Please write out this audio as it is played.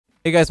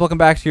Hey guys, welcome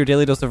back to your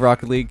daily dose of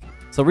Rocket League.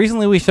 So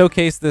recently we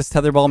showcased this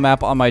Tetherball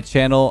map on my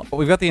channel.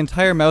 We've got the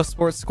entire Mouse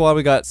Sports squad.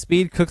 We got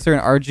Speed, Cookser,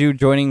 and Arju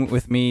joining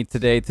with me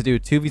today to do a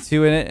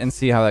 2v2 in it and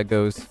see how that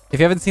goes. If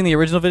you haven't seen the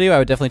original video, I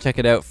would definitely check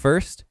it out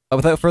first. But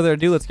without further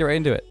ado, let's get right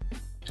into it.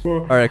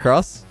 Alright,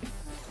 cross.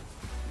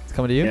 It's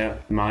coming to you. Yeah,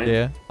 mine.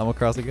 Yeah, I'm gonna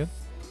cross again.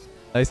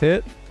 Nice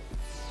hit.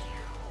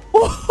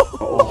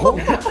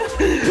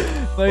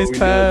 Nice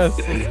pass.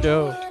 Let's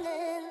go.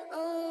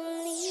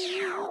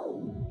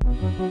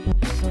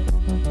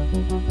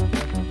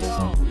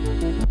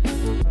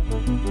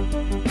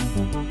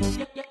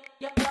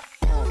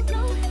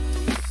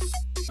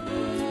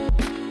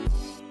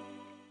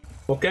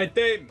 Okay,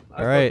 team.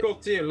 All right. I've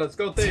got you. Let's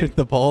go, team. Dude,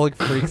 the ball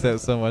freaks out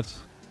so much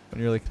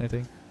when you're like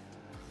connecting.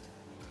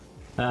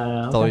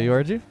 That's all you,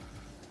 Arju?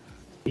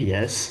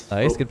 Yes.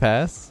 Nice, good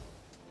pass.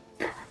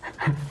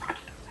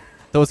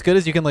 So what's good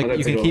is you can like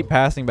you can keep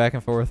passing back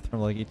and forth from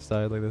like each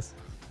side like this.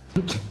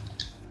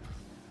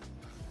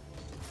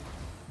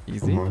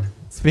 Easy.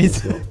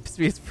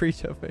 Speed's free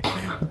jumping.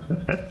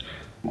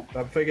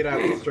 I've figured out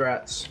the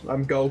strats.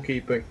 I'm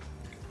goalkeeping.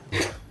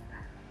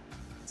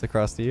 It's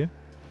across to you.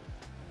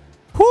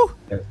 Whew!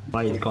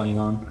 What is going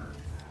on?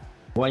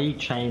 Why you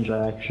change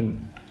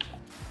direction?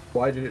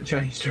 Why did it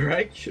change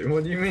direction?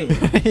 What do you mean?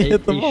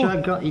 Hit the ball.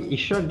 It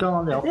should have gone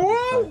on the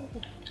opposite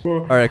side.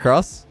 Alright,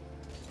 cross.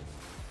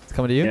 It's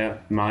coming to you. Yeah,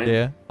 mine.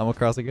 Yeah, I'm gonna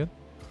cross again.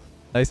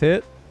 Nice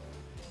hit.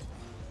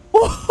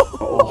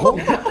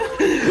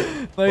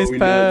 Nice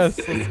pass.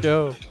 Let's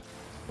go.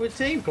 We're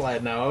team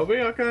playing now, are we?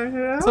 Okay.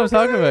 Yeah, That's what I'm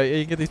talking about. Yeah,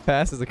 you get these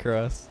passes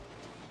across.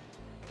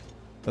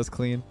 That's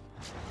clean.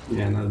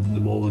 Yeah, no, the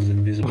ball was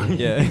invisible.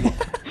 Yeah.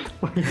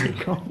 Where is it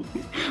going?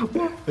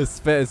 It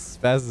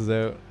spazzes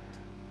out.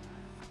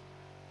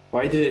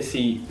 Why did I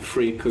see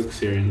 3 cooks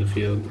here in the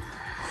field?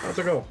 How's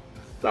it go?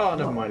 Oh,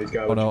 never mind. He's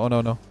going. Oh no, oh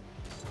no, no.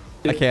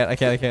 I can't.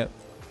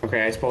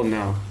 Okay, I spawned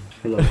now.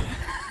 Hello.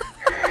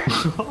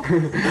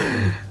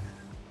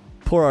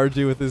 Poor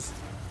RG with his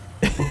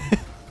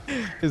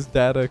his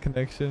data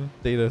connection.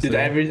 Dude,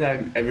 every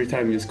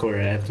time you score,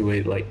 I have to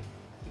wait like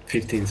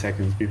 15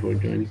 seconds before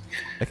joining.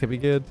 That could be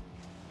good.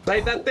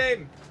 Save that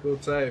team.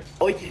 Good save.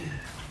 Oh,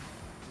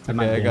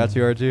 Okay, I got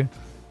you, RG.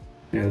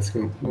 yeah, let's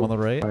go. I'm on the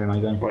right. Where am I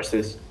going? Watch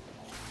this.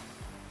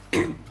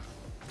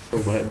 Oh,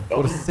 what?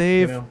 What a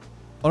save! You know.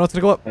 Oh no, it's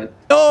gonna go up. What?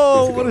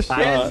 Oh, Let's what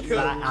a go.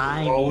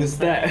 shot! What was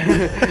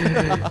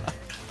that?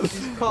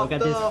 Look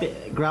at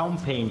this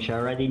ground pinch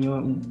already.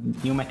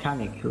 New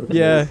mechanic.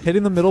 Yeah,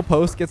 hitting the middle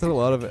post gets it a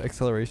lot of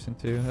acceleration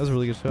too. That was a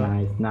really good shot.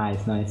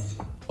 Nice.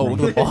 Oh, look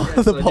at the ball!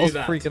 Yes, The I ball's do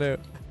that. freaking out.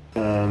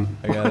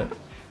 I got it.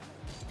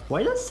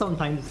 Why does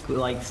sometimes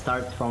like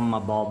start from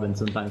above and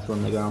sometimes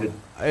from the ground?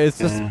 It's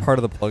just part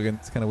of the plugin.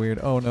 It's kind of weird.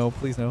 Oh no,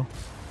 please no.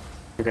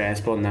 Okay, I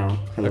spawned now.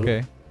 Hello.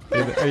 Okay.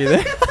 Are you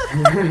there?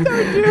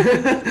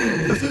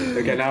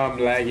 Okay, now I'm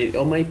lagging.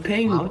 Oh, my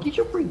ping! How did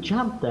you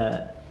pre-jump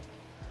that?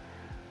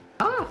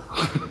 Ah!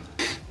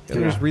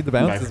 Gotta just read the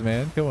bounces,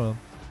 man. Come on.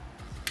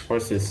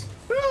 What's this?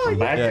 I'm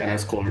back and I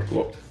scored.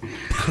 Whoa.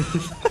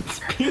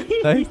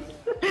 Nice.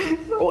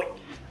 Oh,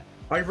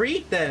 I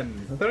read them.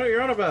 I don't know what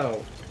you're on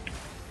about.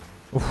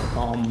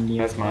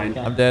 Yeah, that's mine.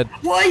 I'm dead.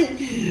 What?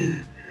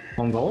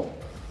 On goal?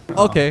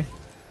 Okay.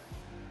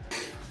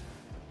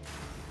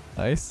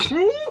 Nice.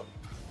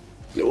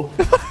 No.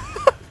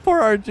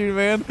 Poor Arjun,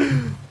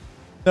 man.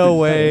 No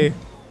way. I'm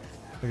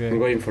Okay.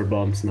 going for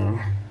bombs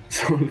now.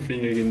 That's the only thing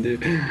I can do.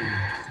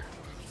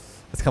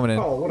 It's coming in.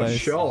 Oh, what a Nice.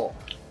 shot.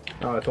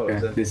 Oh, I thought it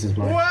was Okay, in. this is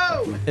mine.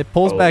 Whoa! It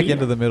pulls Oh, back yeah.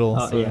 into the middle.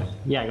 Oh, So.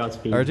 yeah, I got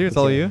speed. Arjun, it's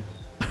all you.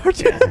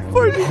 Arjun, Yeah.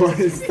 poor Arjun. What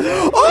is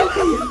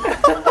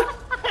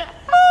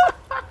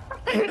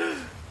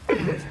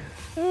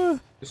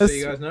Just so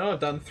you guys know, I've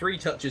done 3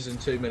 touches in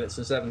 2 minutes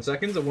and 7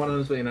 seconds, and one of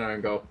them's been an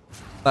own goal.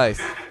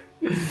 Nice.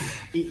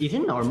 Is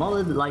it normal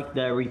that like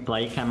the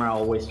replay camera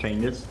always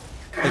changes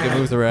Like it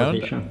moves around.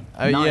 position?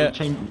 Oh, No, yeah.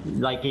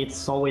 like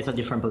it's always a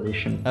different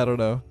position. I don't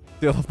know.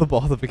 Steal off the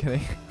ball at the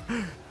beginning.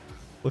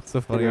 Looks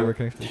so funny over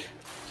connection.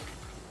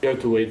 You have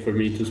to wait for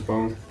me to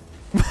spawn.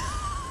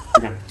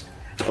 Okay.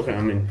 Okay,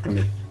 I'm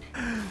in.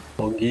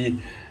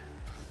 Boggy.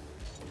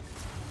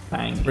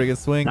 Bang. Pretty good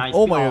swing. Nice.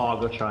 Oh my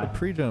god. Go try.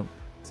 Pre-jump.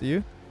 See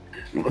you?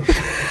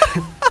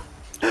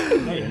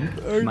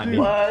 Hey, might be.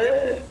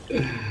 What?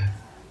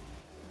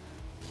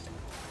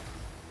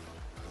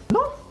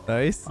 No.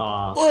 Nice.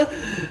 What?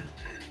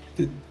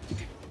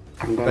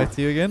 I'm gonna Back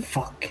to you again.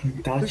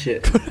 fucking touch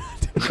it.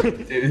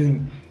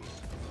 Dude.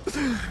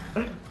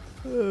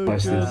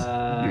 Watch this.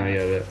 No,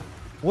 yeah,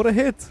 What a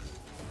hit.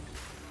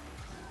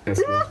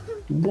 that's good.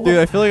 Dude,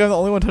 I feel like I'm the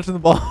only one touching the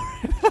ball.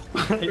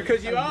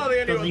 Because you are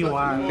the only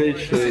one. You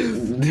touching are.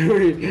 the ball.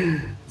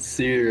 Literally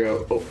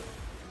 0. Oh.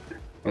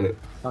 What the-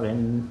 Not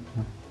in.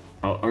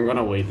 Oh, I'm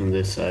gonna wait on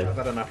this side. I've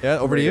had enough. Yeah,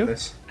 over to you.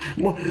 This.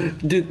 What?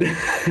 Dude.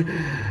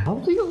 How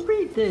do you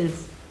read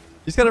this?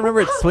 You just gotta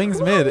remember it swings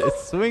mid. It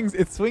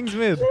swings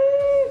mid.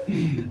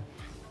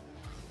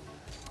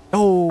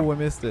 Oh, I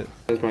missed it.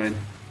 That's mine.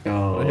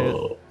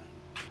 Oh.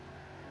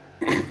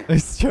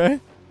 Nice try.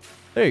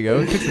 There you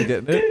go. Kicks are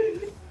getting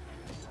it.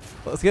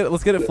 Let's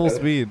get it full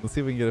speed. Let's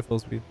see if we can get it full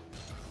speed.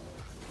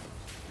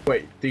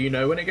 Wait, do you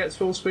know when it gets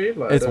full speed?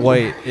 Like, It's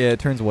white. Yeah, it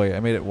turns white. I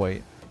made it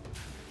white.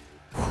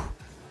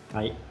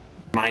 Right.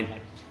 Mine.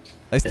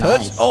 Nice touch.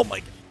 Nice. Oh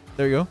my.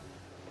 There you go.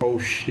 Oh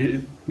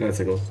shit. That's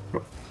a goal.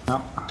 Oh.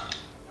 No.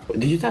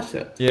 Did you touch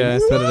that? Yeah, I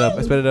sped it up.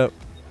 I sped it up.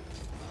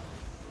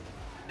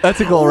 That's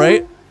a goal,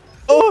 right?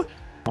 Oh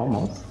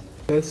Almost.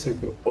 That's a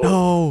goal.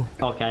 Oh.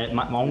 no! Okay,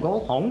 my own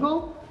goal? Home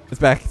goal? It's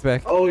back. It's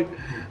back. Oh.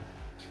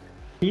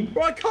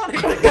 Bro, I can't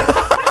hit it! I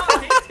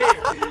can't hit it!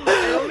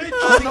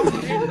 I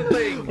literally hit the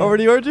thing! Over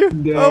to you, aren't you?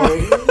 No. Oh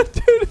my,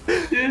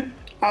 dude. Dude,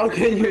 how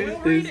can you hit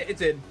Read this? it,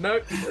 it's in. No,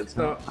 it's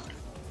not.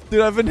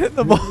 Dude, I've been hitting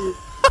the ball.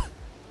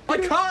 I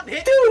can't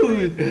hit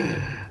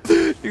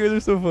Dude! You guys are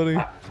so funny.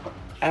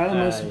 How am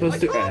I supposed I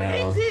to?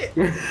 can't hit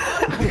it!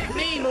 Hit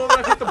me more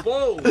than I hit the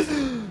ball!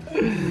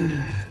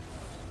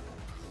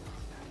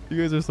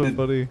 You guys are so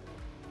funny.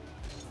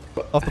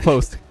 Off the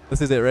post.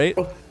 This is it, right?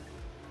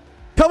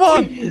 Come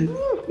on!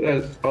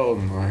 Oh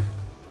my.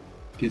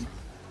 He's...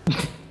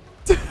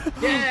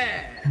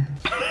 Yeah!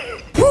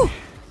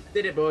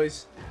 Did it,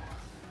 boys.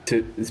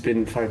 It's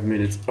been 5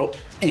 minutes. Oh,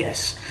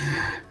 yes.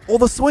 Oh,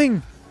 the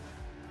swing!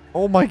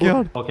 Oh my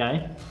god.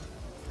 Okay.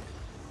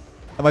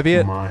 That might be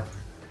it. My.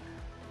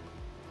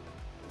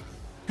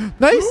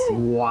 Nice!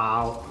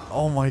 Wow.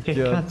 Oh my Che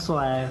god. cazzo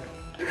è?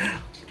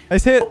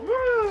 Nice hit.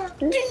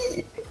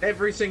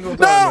 Every single No!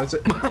 time. That's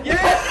it.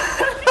 Yeah!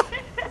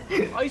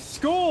 I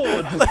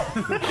scored!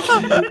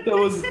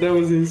 That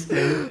was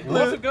insane.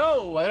 What a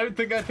goal! I don't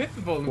think I'd hit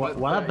the ball in What-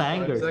 about what a 35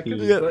 banger, seconds,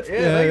 Steve. Yeah, but yeah,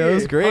 thank that you.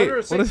 was great.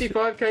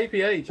 165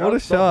 kph. what a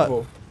shot.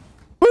 unstoppable.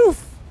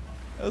 Woof!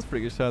 That was a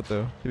pretty good shot,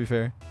 though, to be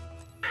fair.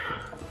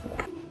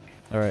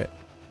 Alright.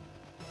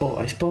 Oh,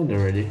 I spawned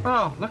already.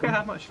 Oh, look at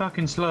how much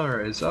fucking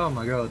slower it is. Oh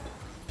my god.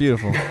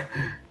 Beautiful.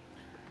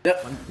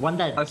 One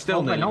dead. I still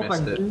open, nearly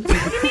open.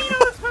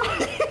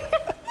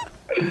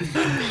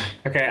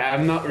 Okay,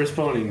 I'm not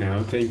respawning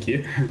now. Thank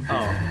you.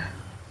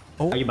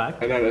 Oh. Are you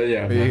back? Yeah.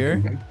 Are you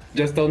here?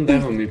 Just don't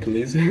demo me,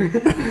 please.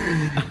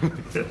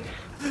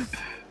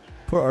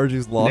 Poor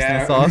Arju's lost in Yeah.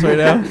 the sauce right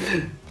now.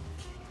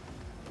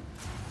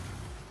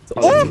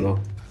 Oh!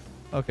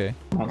 Okay.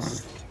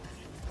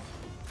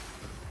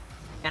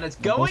 And it's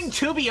going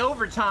to be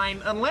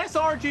overtime unless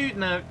Arju.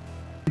 No.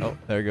 Oh,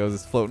 there it goes.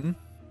 It's floating.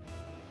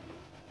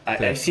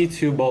 I see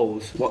 2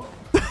 balls. What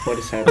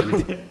is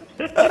happening?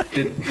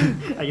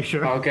 Are you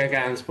sure? Okay,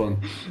 I'm spawn.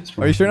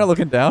 Are you sure you're not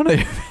looking down?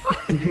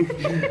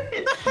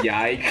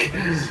 Yike.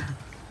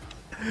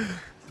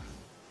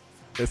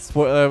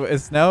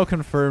 It's now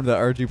confirmed that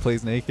Arju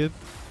plays naked.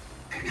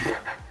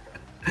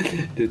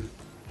 Dude,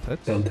 Touch?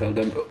 don't tell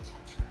them.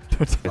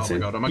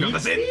 Oh my god,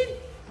 that's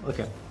it!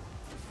 Okay.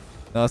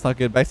 No, that's not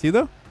good. Back to you,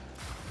 though.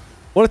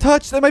 What a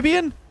touch! That might be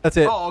in. That's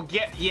it. Oh,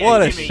 yeah.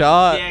 What a gimme.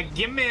 shot. Yeah,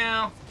 give me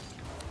out.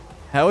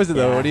 How is it,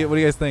 though? Yeah. What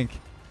do you guys think?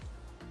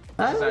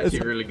 It's actually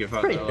really good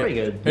fun. Pretty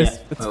good. It's,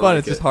 Yeah. it's I fun. like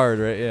It's just it. hard,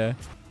 right? Yeah.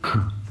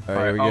 Alright,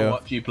 here we I'll go.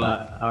 watch you play.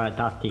 Alright,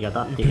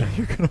 tattica.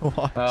 You're gonna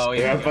watch. Oh,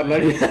 Yeah, yeah.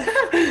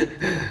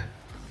 parlare.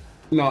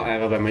 No,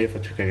 vabbè, ma io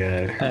faccio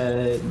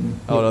cagare.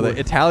 Oh no, the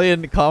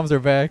Italian comms are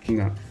back.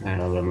 No,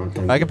 vabbè, ma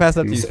tanto... I can pass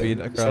up to you, Speed,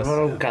 across.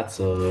 Servono un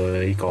cazzo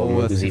i Oh, com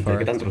that's così, too far,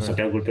 perché tanto that's non too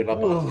sappiamo colpire la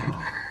palla.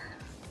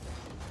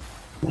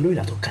 Ma lui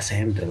la tocca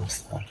sempre, lo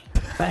star.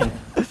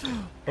 Thanks.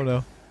 Oh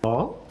no.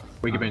 Oh?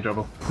 We could be in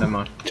trouble. Never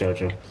mind. Ciao,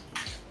 ciao.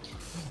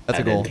 That's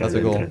a goal. That's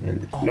a goal.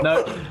 No.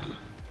 No.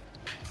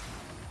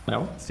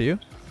 No? See you?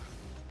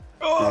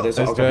 No, adesso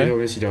Nice ho try. capito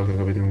come si gioca, ho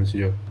capito come si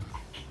gioca.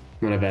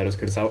 Non è vero,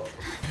 scherzavo.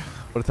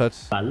 What a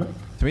touch. Bello.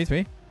 To me, to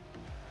me.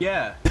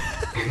 Yeah.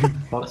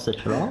 Forse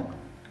ce l'ho.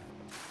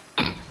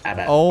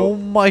 Vabbè. Oh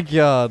my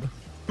god.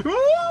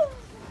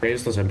 Io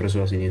sto sempre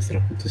sulla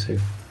sinistra, tu sei.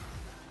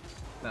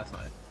 That's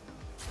nice.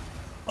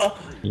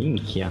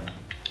 Minchia.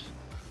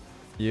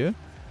 You?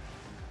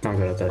 No,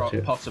 ancora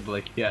touch.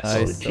 Possibly, yes.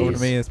 Nice. Oh, Over to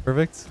jeez. me. It's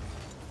perfect.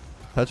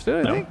 Touched it,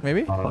 I No. think.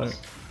 Maybe. Oh.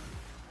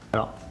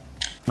 Però.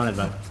 Non è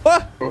vero.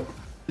 Ah! Oh.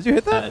 Did you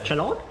hit that? Ce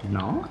l'ho?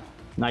 No?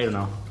 No, io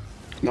no.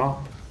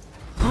 No.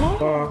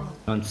 Oh.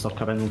 Non sto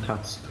capendo un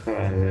cazzo.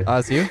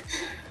 It's you?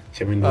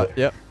 Siamo in due.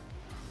 Yep.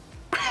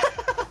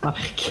 Ma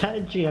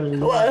perché GL?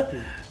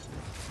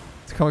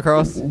 Let's come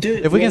across.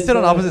 Dude, If we can yeah, sit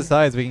on so- opposite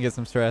sides, we can get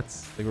some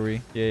strats. Like where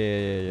we?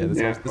 Yeah.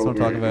 That's what I'm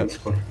talking about.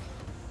 Score.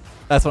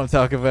 That's what I'm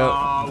talking about.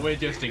 Oh, we're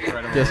just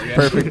incredible. Just yeah.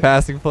 perfect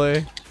passing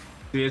play.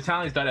 The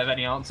Italians don't have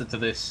any answer to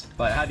this.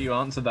 Like, how do you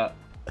answer that?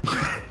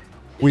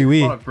 Oui,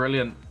 oui. What a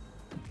brilliant.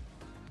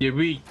 Yeah,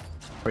 we.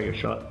 Pretty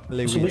shot.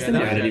 Posso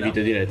bestemmiare di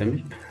video di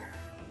Lethamyr?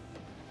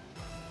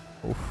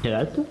 Che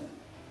hai detto?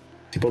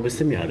 Si può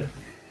bestemmiare?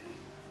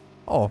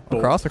 Oh,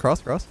 across.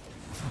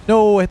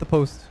 No, I hit the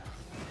post.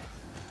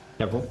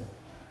 Careful.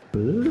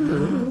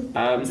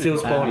 I'm still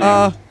spawning.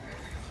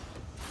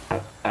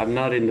 I'm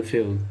not in the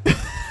field.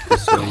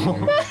 Just so you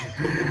know.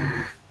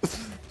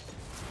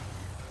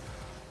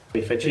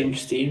 If I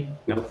change team,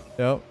 no.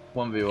 Yep.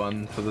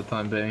 1v1 for the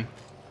time being.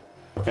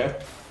 Okay.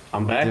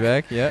 I'm back. You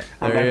back? Yeah.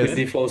 I'm There back he with is.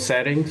 default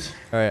settings.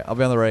 All right, I'll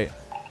be on the right.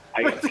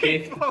 I got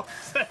escaped.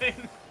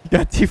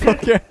 Got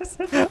T-Funk gas.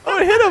 Oh,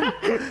 it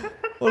hit him.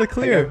 What a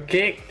clear.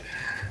 Kick.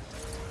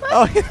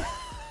 Oh,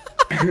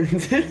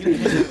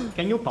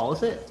 Can you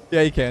pause it?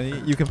 yeah, you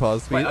can. You can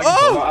pause speed. Wait, I can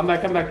Oh! Oh, I'm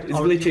back. It's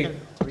glitching.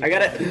 I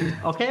got it.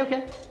 Okay,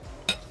 okay.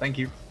 Thank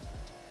you.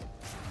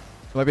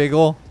 Might be a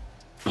goal.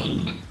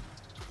 There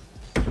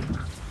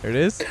it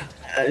is.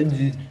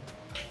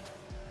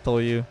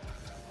 Told you.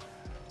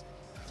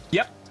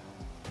 Yep.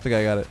 I think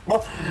I got it.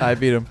 I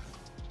beat him.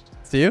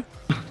 See you.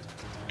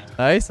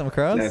 Nice. I'm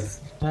across.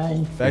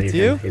 Hi. Back to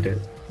you.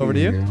 Over to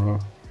you. No.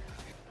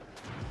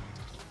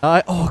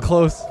 Oh,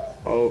 close.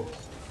 Oh,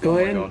 go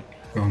ahead. God.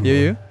 Oh, no.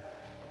 You.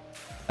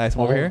 Nice.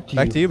 I'm over Oh, here.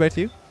 Back to you. Back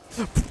to you.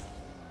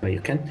 No, you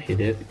can't hit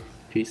it.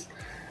 Jeez.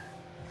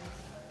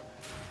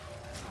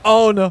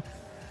 Oh no.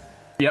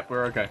 Yep,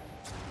 we're okay.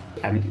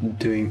 I'm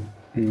doing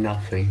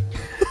nothing.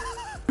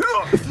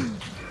 Oh,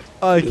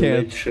 I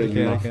can't. Literally I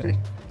can't. nothing.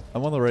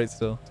 I'm on the right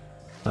still.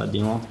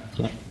 Demo.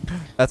 Okay.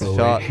 That's a No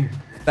shot. way.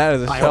 That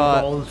is a I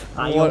shot. own gold.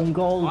 I What? own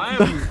gold.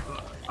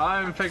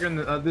 I'm figuring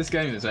that this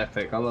game is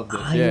epic. I love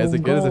this. Yeah, is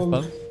it good? Is it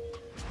gold. fun?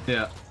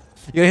 Yeah.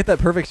 You gotta hit that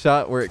perfect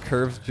shot where it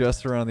curves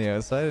just around the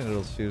outside and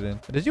it'll shoot in.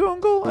 Did you own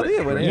goal? I think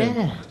it went in.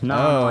 Yeah. No,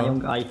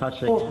 Oh. I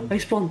touched it. Oh, I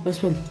spawned.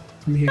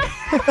 I'm here.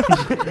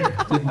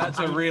 That's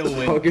a real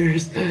win.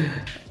 Fuckers.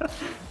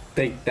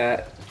 Take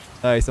that.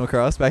 Nice. I'm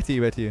across. Back to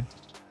you. Back to you.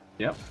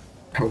 Yep.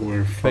 Oh,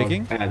 we're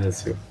Faking? Ah,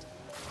 that's it.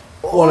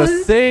 What a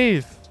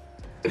save!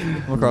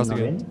 I'm across No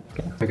again. win?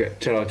 Okay. Okay,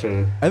 chill out.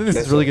 I think this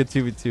is really good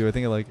 2v2. I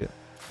think I like it.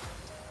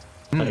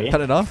 Okay.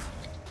 Cut it off.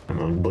 I'm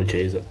on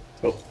Bocheza.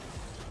 Oh.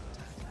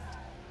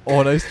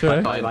 Oh, nice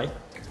try. Bye bye.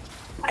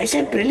 I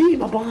sempre lì,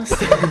 ma basta.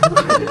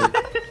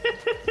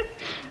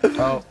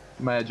 Oh,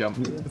 may I jump?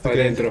 Vai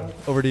dentro.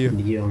 Over to you.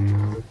 Dio,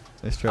 no.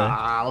 Nice try.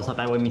 Ah, lo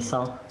sapevo in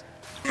missile.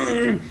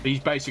 He's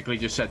basically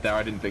just said there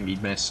I didn't think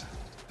he'd miss.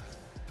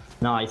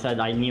 No, I said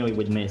I knew he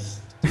would miss.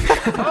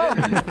 Oh,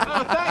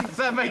 thanks!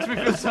 That makes me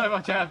feel so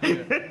much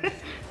happier.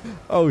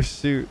 Oh,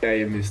 shoot. Yeah,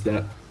 you missed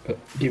that.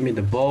 Give me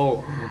the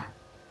ball.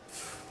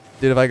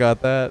 Dude, if I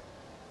got that.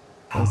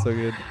 That's so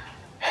good.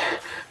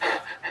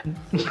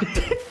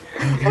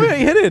 Oh, yeah,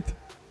 you hit it.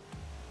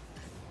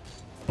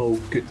 Oh,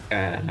 good.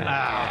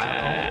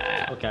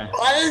 Okay.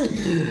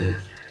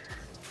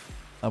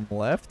 I'm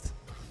left.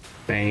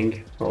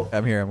 Bang. Oh,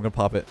 I'm here. I'm gonna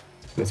pop it.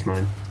 that's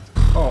mine.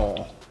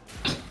 Oh.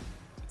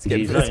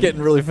 It's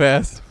getting really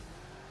fast.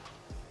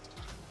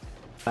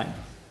 Fine.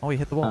 Oh, you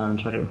hit the ball.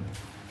 Try to.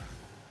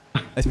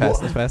 Nice pass.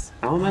 What? Nice pass.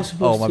 How am I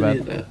supposed Oh, my to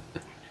bad. do that?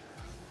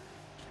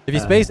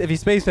 If you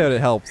space out,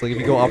 it helps. Like if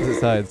you go opposite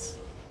sides.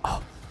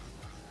 Oh.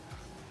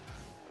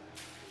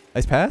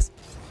 Nice pass.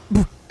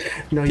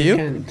 No, To you you?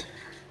 can't.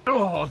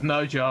 Oh,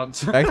 no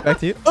chance. Back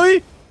to you.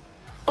 Oi!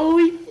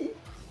 Oh,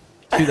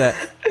 Shoot that.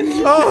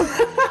 Oh!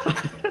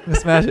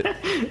 Smash it.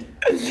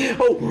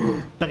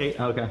 oh. Okay.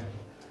 Okay.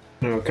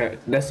 No, okay.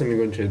 Adesso mi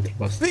concentro.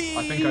 Basta.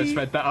 I think I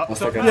sped that up.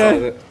 Basta somehow.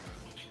 cazzate.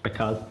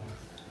 Because.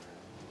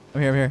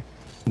 I'm here.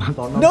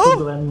 Madonna, No!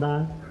 dove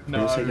andare?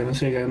 Non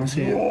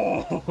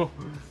sega.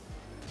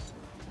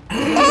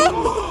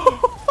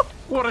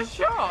 What a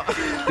shot!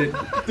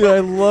 Dude, I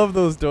love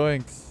those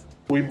doinks.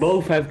 We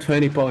both have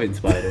 20 points,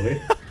 by the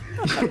way.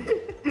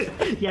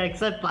 Yeah,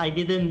 except I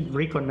didn't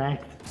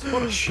reconnect.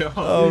 What a shot!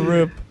 Oh,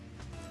 rip.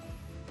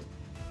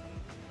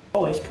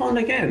 Oh, I spawned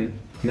again.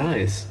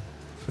 Nice.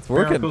 It's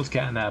working. Miracles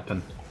can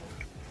happen.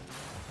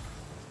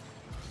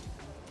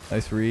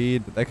 Nice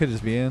read. That could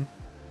just be in.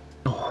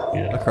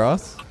 Yeah.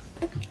 Across?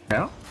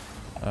 Yeah?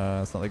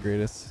 It's not the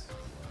greatest.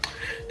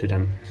 Dude,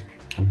 I'm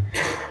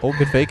Oh,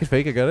 good fake.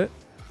 I got it.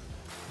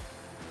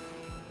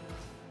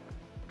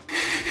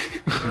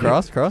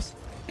 Cross.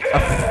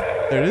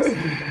 There it is.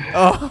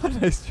 Oh,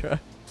 nice try.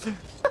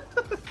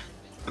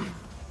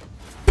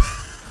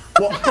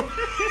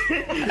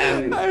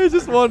 I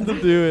just wanted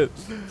to do it.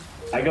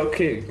 I got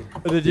kicked.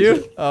 Oh, did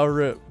you? Oh,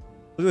 rip.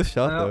 Look at the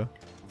shot, No.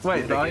 though.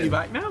 Wait, are you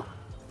back now?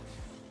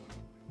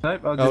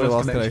 Nope, I'll Oh, we do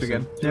lost this connection connection.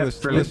 again. Look Yeah, at the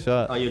brilliant.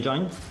 shot. Oh, you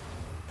joined?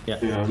 Yeah.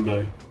 Yeah, I'm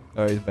back.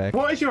 Oh, he's back.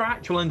 What is your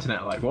actual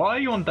internet like? Why are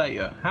you on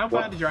data? How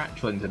What? bad is your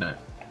actual internet?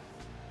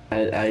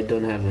 I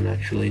don't have an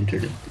actual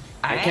internet.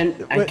 I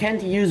Wait.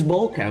 can't use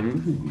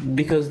Ballcam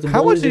because the How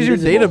ball much is your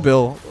invisible. data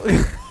bill?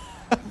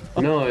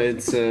 No,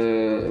 it's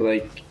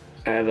like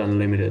I have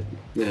unlimited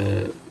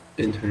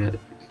internet.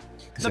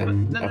 'Cause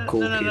I'm a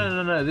cool kid.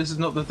 No. This is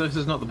not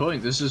the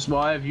point. This is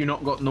why have you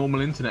not got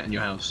normal internet in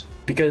your house?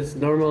 Because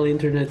normal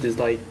internet is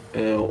like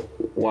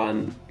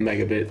 1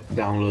 megabit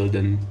download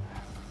and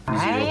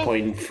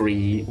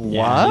 0.3.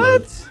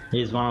 What?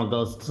 He's one of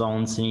those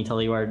zones in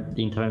Italy where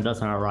the internet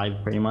doesn't arrive,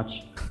 pretty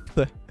much.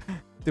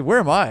 Dude, where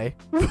am I?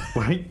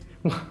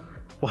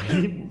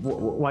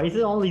 Why is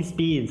it only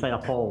speed inside a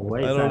hole? What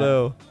is I don't that?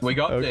 know. We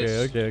got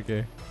this.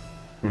 Okay.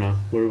 No,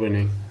 we're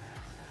winning.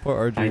 Poor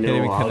RG I can't know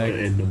even how to connect.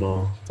 hit the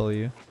ball. It's all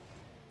you.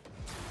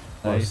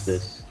 What's Nice.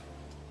 this?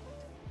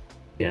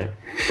 Yeah.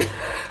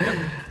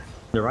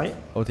 You're right?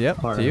 Oh,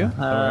 yep. Or, To you?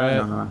 Alright.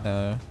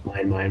 no.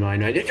 Mine. I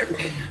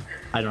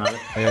don't have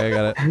it. Okay, I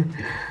got it.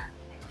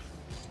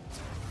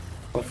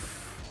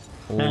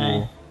 Hey.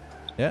 Ooh.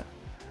 Yeah.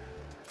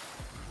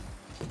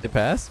 It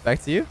passed.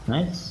 Back to you.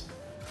 Nice.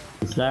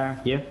 It's there.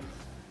 Here.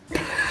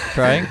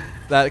 Trying.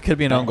 That could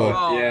be an own goal.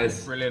 Oh,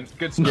 Yes. brilliant.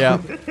 Good stuff. Yeah,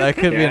 that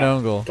could be an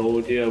own goal.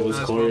 Told you I was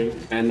Nice scoring,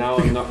 and now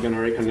I'm not gonna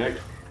reconnect.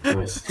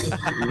 Nice.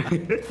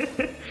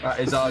 That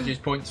is Arju's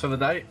points for the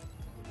day.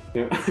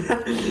 Yeah.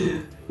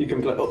 You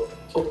can play. Oh,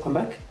 I'm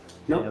back.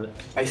 No,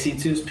 I see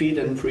 2 speed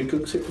and 3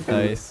 cooks.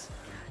 Nice.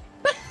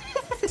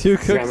 2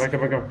 cooks. Come back.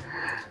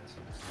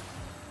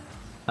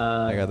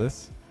 I got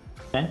this.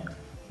 Okay.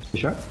 You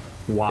sure?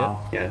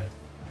 Wow. Yeah.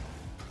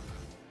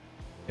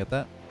 Get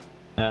that?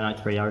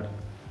 Nice 3 yard.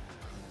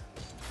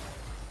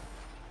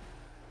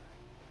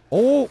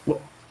 Oh!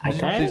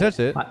 Okay. You touched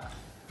it.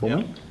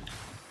 Yep.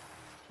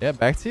 Yeah,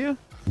 back to you.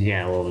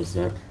 Yeah, what was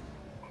that?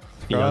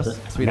 He has Cross.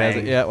 it. Sweet has it.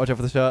 Bang. Yeah, watch out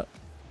for the shot.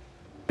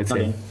 It's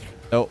Okay. it.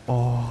 Oh.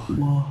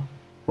 Oh.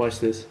 Watch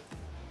this.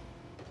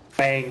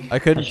 Bang. I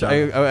couldn't. Nice shot.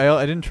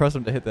 I didn't trust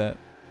him to hit that.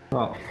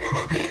 Oh.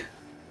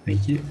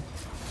 Thank you.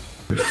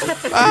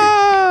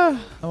 Ah!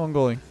 I'm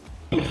going.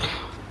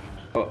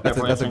 Oh,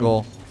 That's a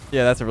goal.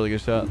 Yeah, that's a really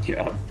good shot.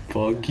 yeah,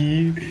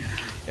 buggy.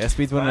 Yeah,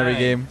 Speed's winning every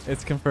Bang. game.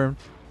 It's confirmed.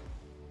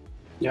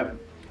 Yep.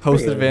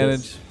 Host Pretty good.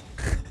 advantage.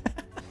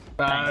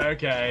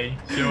 Okay,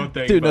 sure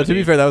thing. Dude, no, to be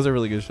buddy. fair, that was a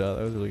really good shot.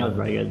 That was really That was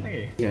good. very good.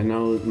 Hey. Yeah,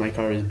 now my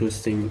car is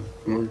boosting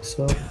more,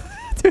 so.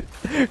 Dude,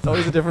 it's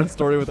always a different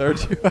story with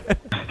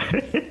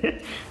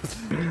R2.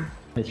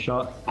 Nice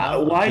shot.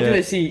 Why do Yeah.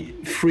 I see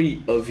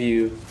 3 of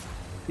you?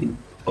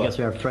 I guess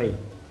we are free.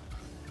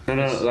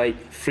 No,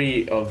 like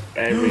 3 of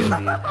every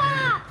of you.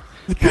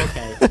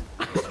 Okay.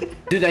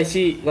 Dude, I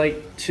see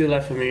like 2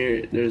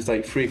 Lethamyr, there's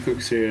like 3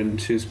 cooks here and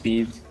 2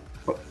 speed.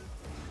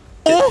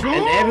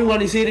 And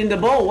everyone is hitting the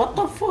ball, what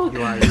the fuck?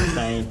 You are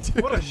insane.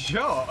 What a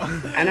shot!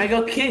 And I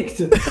got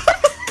kicked.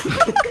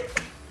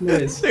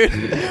 Nice.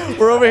 Dude,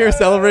 we're over here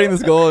celebrating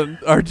this goal, and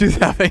R2's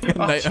having a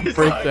night of I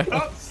breakdown.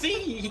 can't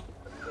see!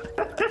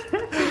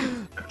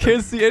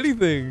 Can't see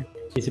anything.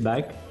 Is he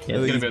back? I Yes. think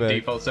Gonna he's be back.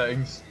 default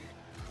settings.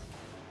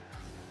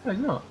 No,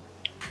 he's not.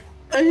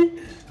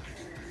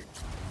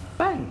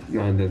 Bang.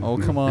 No, that, Oh,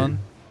 come on.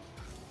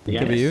 Yeah.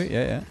 Could be you.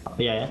 Yeah.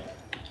 Yeah.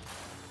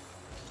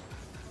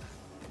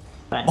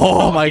 Bang.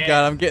 Oh my yeah.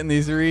 god, I'm getting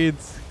these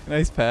reads.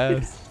 Nice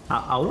pass.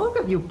 How long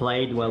have you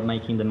played while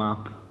making the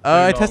map?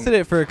 I long. tested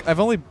it for.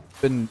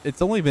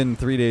 It's only been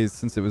 3 days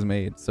since it was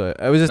made, so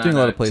I was just doing a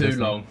lot of playtesting. Too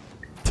long.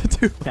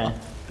 Okay.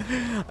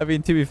 I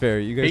mean, to be fair,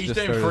 you guys He's just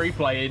doing started. free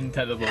play in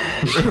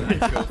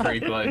Tetherball. Free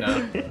play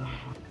now.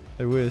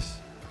 I wish.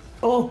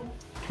 Oh,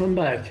 I'm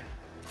back.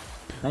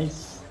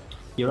 Nice.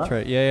 You're up?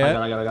 Try. Yeah.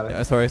 I got it.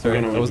 Yeah, sorry. We're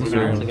I gonna wasn't win.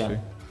 sure. I Once wasn't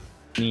again.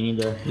 sure. Me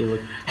neither. You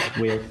look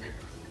weird.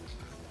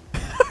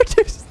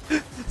 Just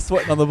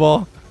sweating on the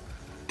ball.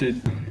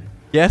 Dude,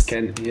 Yes.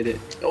 can't hit it.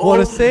 What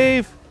Oh, a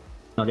save.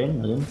 Not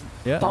in.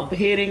 Yeah. stop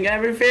hitting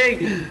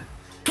everything.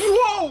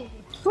 Whoa!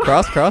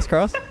 Cross.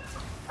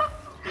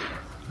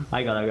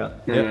 I got. No,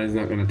 Yep. no, he's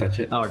not gonna touch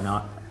it. Or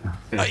not.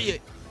 Yeah.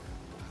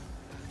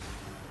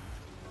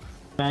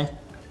 Okay.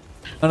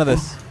 None of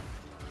this.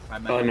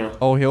 Oh no.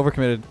 Oh, he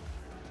overcommitted.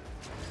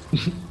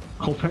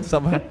 Open.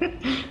 Somehow.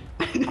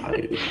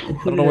 I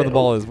don't know where the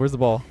ball is. Where's the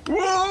ball?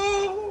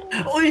 Whoa!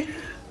 Oi! Do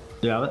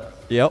you have it?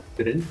 Yep.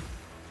 Didn't?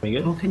 Very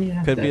good. How can you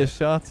have Could that? be a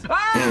shot.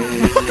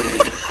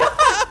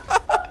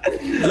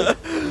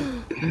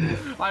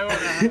 I would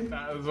have had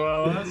that as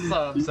well. That's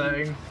so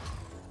upsetting.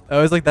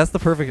 I was like, that's the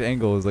perfect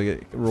angle. Is like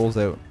it rolls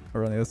out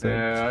around the other side.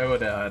 Yeah, I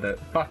would have had it.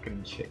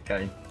 Fucking shit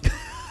game.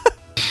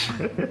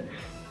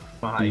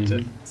 I hate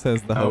it.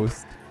 Says the Oh.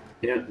 host.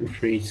 Yeah,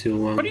 3, 2,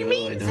 1. What do you go.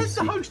 mean? I It don't says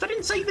the see. host. I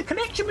didn't say the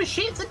connection was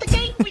shit. It said the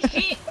game was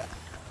shit.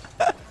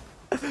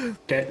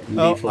 Okay,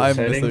 Oh, default I'm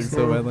settings missing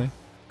so now. badly.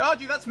 Oh,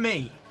 dude, that's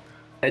me.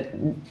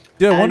 Dude,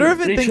 I wonder I'm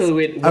if it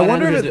literally thinks. with I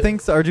wonder if 100 it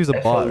thinks Arju's a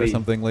bot or FOV.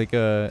 something. Like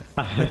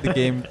like the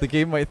game. The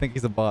game might think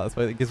he's a bot. That's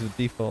why it gives it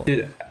default.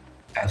 Dude,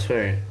 I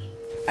swear,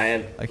 I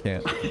have I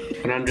can't.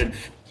 100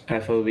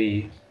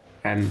 FOV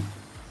and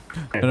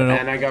no.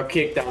 and I got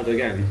kicked out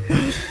again.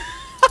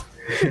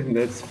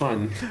 That's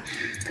fun.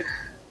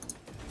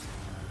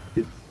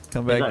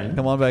 Come back. that in?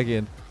 Come on back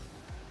in.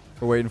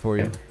 We're waiting for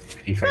you.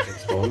 If I can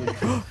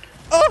spawn.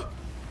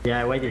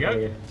 Yeah, I waited for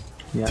you.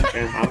 Yeah. Yeah,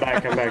 I'm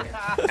back.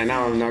 And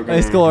now I'm not gonna.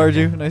 Nice goal,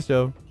 Arju. Nice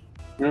job.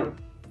 No,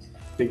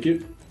 thank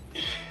you.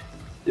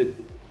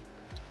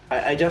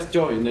 I just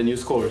joined and you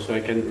scored, so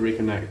I can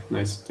reconnect.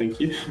 Nice, thank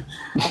you.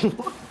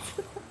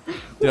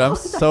 Dude, I'm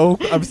so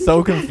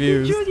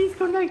confused. You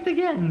disconnect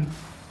again.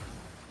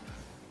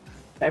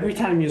 Every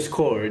time you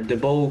score, the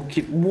ball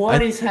keep.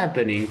 What is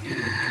happening?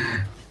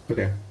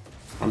 Okay,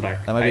 I'm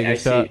back. That might be a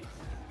good shot.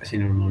 I see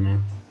normal now.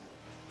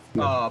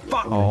 Oh,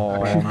 fuck.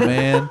 Oh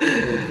man.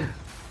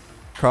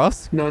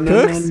 Cross. No.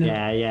 Cooks?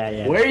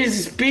 Yeah. Where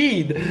is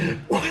speed?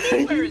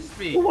 Where is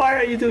speed? Why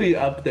are you doing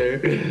up there?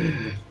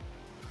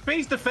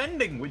 Speed's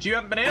defending, which you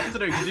haven't been able to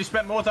do because you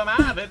spent more time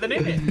out of it than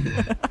in it.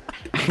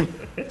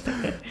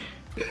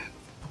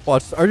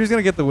 Watch. Arju's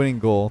gonna get the winning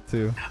goal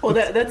too. Oh,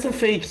 that's a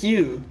fake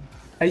you.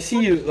 I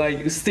see you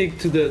like stick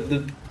to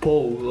the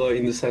pole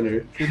in the center.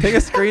 Take a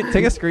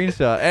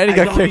screenshot. And he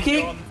I got kicked.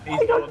 He's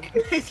gone.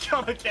 He's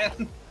gone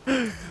again.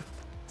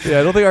 Yeah,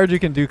 I don't think RG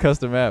can do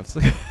custom maps.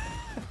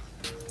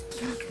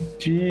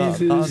 Jesus.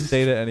 Not on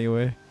data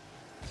anyway.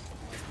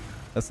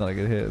 That's not a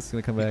good hit. It's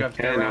gonna come back.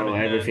 Okay, now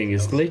everything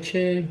is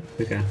glitching.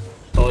 Okay.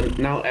 Oh,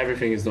 now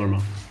everything is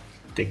normal.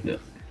 Take that.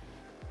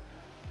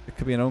 It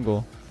could be an own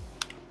goal.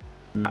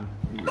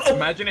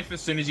 Imagine if as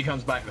soon as he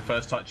comes back, the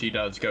first touch he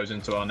does goes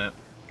into our net.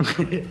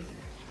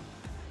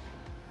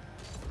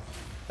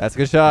 That's a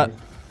good shot.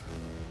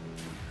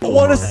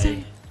 What a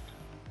save!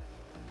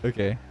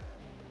 Okay.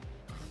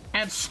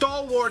 And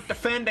stalwart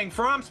defending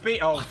from speed.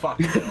 Oh fuck!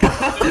 No.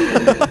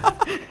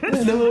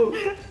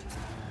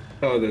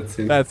 Oh, that's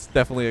it. That's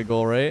definitely a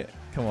goal, right?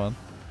 Come on.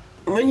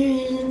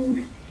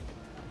 Oh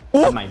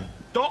my.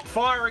 Stop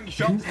firing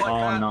shots like Oh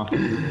that. no.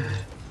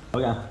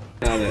 Okay.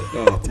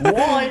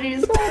 What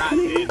is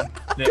That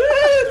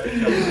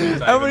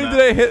did. How many did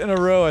I hit in a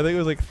row? I think it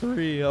was like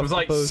 3. It was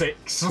like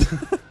 6.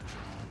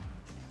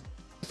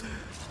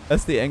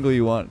 That's the angle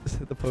you want. Just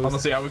hit the post.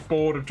 Honestly, I was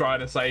bored of trying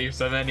to save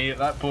so many at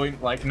that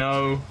point. Like,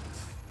 no.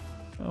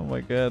 Oh my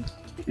god.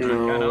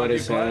 No, what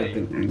is play.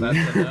 happening?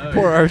 That's a no.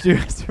 Poor Arju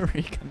has to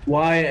recon.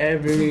 Why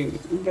everything?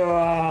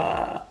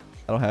 Ah.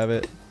 I don't have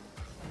it.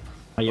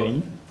 Are you in?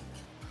 Is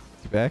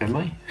he back? Am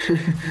I?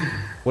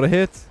 What a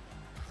hit.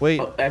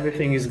 Wait. Oh,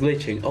 everything is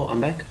glitching. Oh, I'm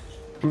back.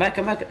 I'm back.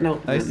 I'm back. No,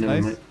 Nice, no, nice.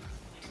 never mind.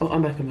 Oh,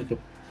 I'm back. I'm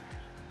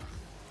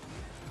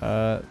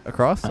back.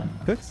 Across?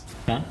 Cooks?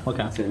 Okay.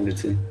 Okay. It's in.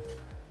 It's in.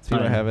 So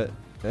you don't Alright. have it.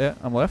 Yeah,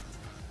 I'm left.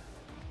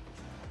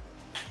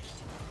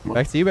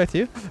 Back to you, back to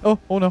you. Oh,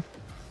 oh no.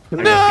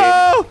 No!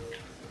 No,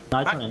 it's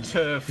not Back in.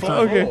 to 4.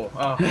 Okay.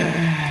 Oh.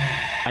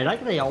 I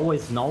like they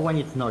always know when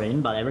it's not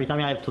in, but every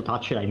time I have to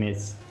touch it, I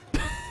miss.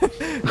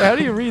 How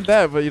do you read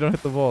that, but you don't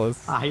hit the ball?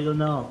 It's... I don't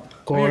know.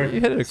 Score. You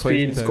hit it quite a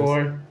few Speed times.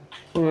 score.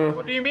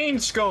 What do you mean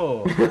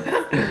score?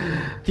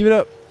 Keep it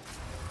up.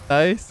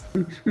 Nice.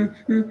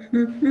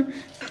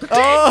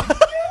 Oh!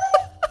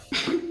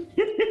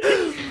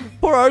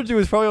 Poor Arju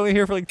was probably only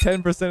here for like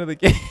 10% of the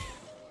game.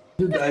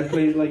 Dude, I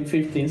played like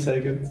 15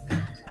 seconds.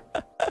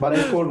 But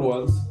I scored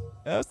once.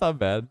 That's not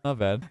bad. Not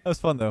bad. That was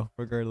fun though,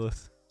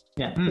 regardless.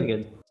 Yeah, pretty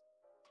good.